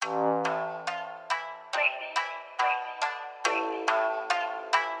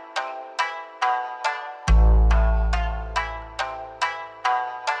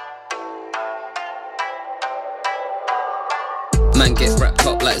man get wrapped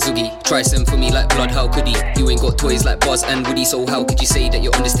up like Zoogie. Try send for me like blood, how could he? You ain't got toys like Buzz and Woody, so how could you say that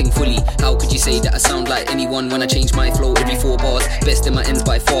you're on this thing fully? How could you say that I sound like anyone when I change my flow every 4 bars? Best in my ends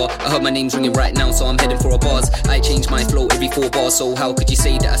by far. I heard my name's ringing right now, so I'm heading for a bars. I change my flow every 4 bars, so how could you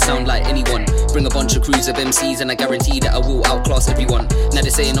say that I sound like anyone? Bring a bunch of crews of MCs and I guarantee that I will outclass everyone. Now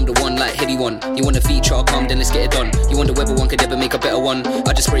they're saying I'm the one like Heady One. You want a feature, come then let's get it done. You wonder whether one could ever make a better one.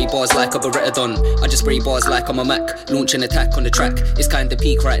 I just spray bars like a Beretta Don. I just spray bars like I'm a Mac. Launch an attack on the track. It's kinda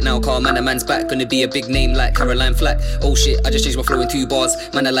peak right now, car man, a man's back. Gonna be a big name like Caroline Flack. Oh shit, I just changed my flow in 2 bars.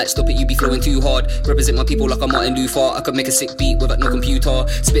 Man, I like stop it, you be flowing too hard. Represent my people like I'm Martin Luther. I could make a sick beat without no computer.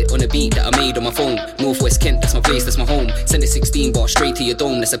 Spit on a beat that I made on my phone. Northwest Kent, that's my place, that's my home. Send a 16 bar straight to your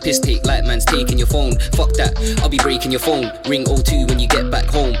dome. That's a piss take like man's taking your phone. Fuck that, I'll be breaking your phone. Ring 02 when you get back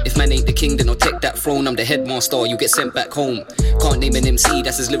home. If man ain't the king, then I'll take that throne. I'm the headmaster, you get sent back home. Can't name an MC,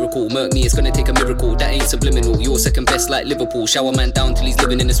 that's as lyrical. Murk me, it's gonna take a miracle. That ain't subliminal, you're second best like Liverpool. Shower man down till he's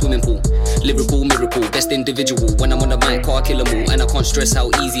living in a swimming pool. Lyrical miracle, best individual. When I'm on the mic, I kill 'em all. And I can't stress how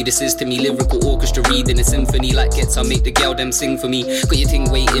easy this is to me. Lyrical orchestra reading a symphony like gets. I make the gal them sing for me. Got your ting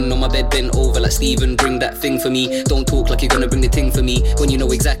waiting on my bed, bent over like Steven. Bring that thing for me. Don't talk like you're gonna bring the ting for me. When you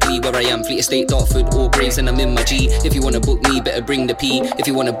know exactly where I am. Fleet Estate, Dartford, or Graves, and I'm in my G. If you wanna book me, better bring the P. If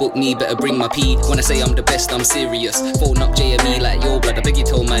you wanna book me, better bring my P. When I say I'm the best, I'm serious. Phone up JME like yo blood. I beg you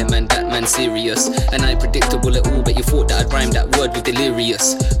tell my man that man's serious. And I ain't predictable at all, but you thought that I'd rhyme that word with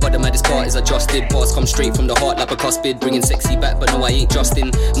delirious. But the maddest part is I just did. Bars come straight from the heart like a cuspid. Bringing sexy back, but no I ain't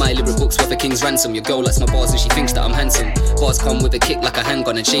Justin. My lyric book's worth a king's ransom. Your girl likes my bars and she thinks that I'm handsome. Bars come with a kick like a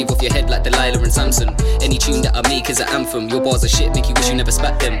handgun and shave off your head like Delilah and Samson. Any tune that I make is an anthem. Your bars are shit, make you wish you never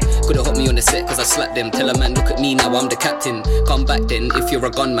spat them. Could've hot me on the set cause I slapped them. Tell a man look at me now, I'm the captain. Come back then, if you're a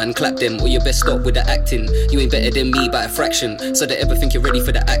gunman, clap them. Or you best stop with the acting. You ain't better than me by a fraction. So they ever think you're ready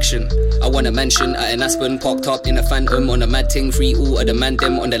for the action. I want a mansion at an Aspen, parked up in a Phantom. On a mad ting, free all of the man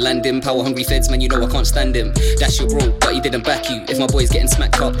them on the landing. Power hungry feds, man, you know I can't stand him. That's your bro, but he didn't back you. If my boy's getting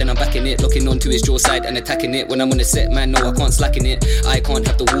smacked up, then I'm backing it. Looking onto his jaw side and attacking it. When I'm on the set, man, no I can't slacken it. I can't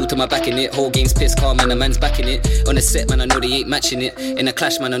have the wall to my back in it. Whole game's piss car, man, a man's backing it. On the set, man, I know they ain't matching it. In a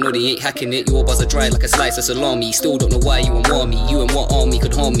clash, man, I know they ain't hacking it. Your bars are dry like a slice of salami. Still don't know why you and war me. You and what army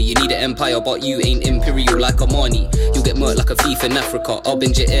could harm me? You need an empire, but you ain't imperial like Armani. You get murked like a thief in Africa. I'll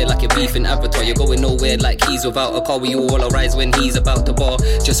bend your ear like your beef in Avatar. You're going nowhere like he's without a car. We all arise when he's about to bar.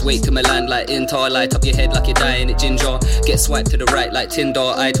 Just wait till my land like Inter. Light up your head like you're dying at ginger. Get swiped to the right like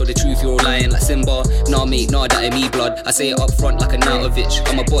Tinder. I told the truth, you're all lying like Simba. Nah mate, nah that ain't me blood. I say it up front like a Nautovich.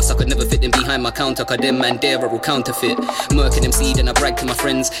 I'm a boss, I could never fit them behind my counter. Cause them man there are all counterfeit. Murking MC, then I brag to my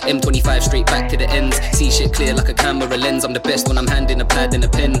friends. M25 straight back to the ends. See shit clear like a camera lens. I'm the best when I'm handing a pad and a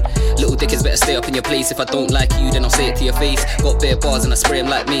pen. Little dickheads better stay up in your place. If I don't like you, then I'll say it to your face. Got bare bars and I spray them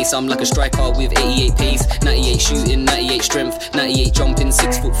like mace. I'm like a striker with 88 pace. 98 shooting, 98 strength, 98 jumping,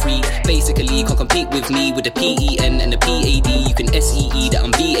 6'3". Basically, you can't compete with me with the PEN and the PAD. You can SEE that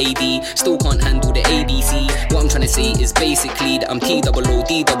I'm BAD. Still can't handle the ABC. What I'm trying to say is basically that I'm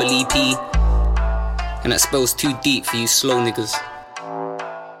TOODEEP. And that spells too deep for you slow niggas.